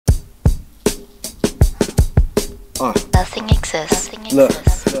Nothing exists. Look,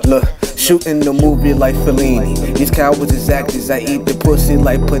 shooting the movie like Fellini. These cowards is actors, I eat the pussy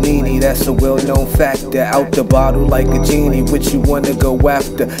like panini. That's a well-known factor. Out the bottle like a genie, which you wanna go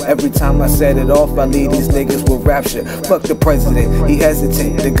after. Every time I set it off, I leave these niggas with rapture. Fuck the president, he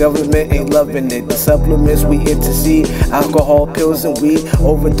hesitant. The government ain't loving it. The supplements we intercede, alcohol, pills, and weed.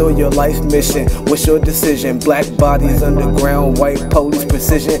 Overthrow your life mission. What's your decision? Black bodies underground, white police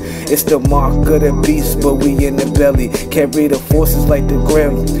precision. It's the mark of the beast, but we in the belly. Carry the forces like the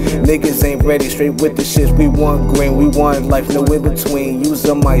grim. Niggas ain't ready, straight with the shits. We want green, we want life, no in between. Use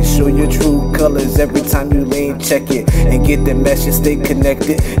a mic, show your true colors every time you lean. Check it and get the message, stay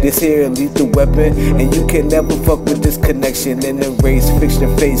connected. This here lethal weapon, and you can never fuck with this connection. In the race, fix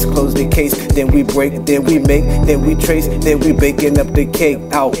your face, close the case. Then we break, then we make, then we trace, then we baking up the cake.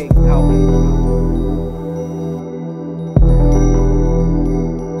 Out.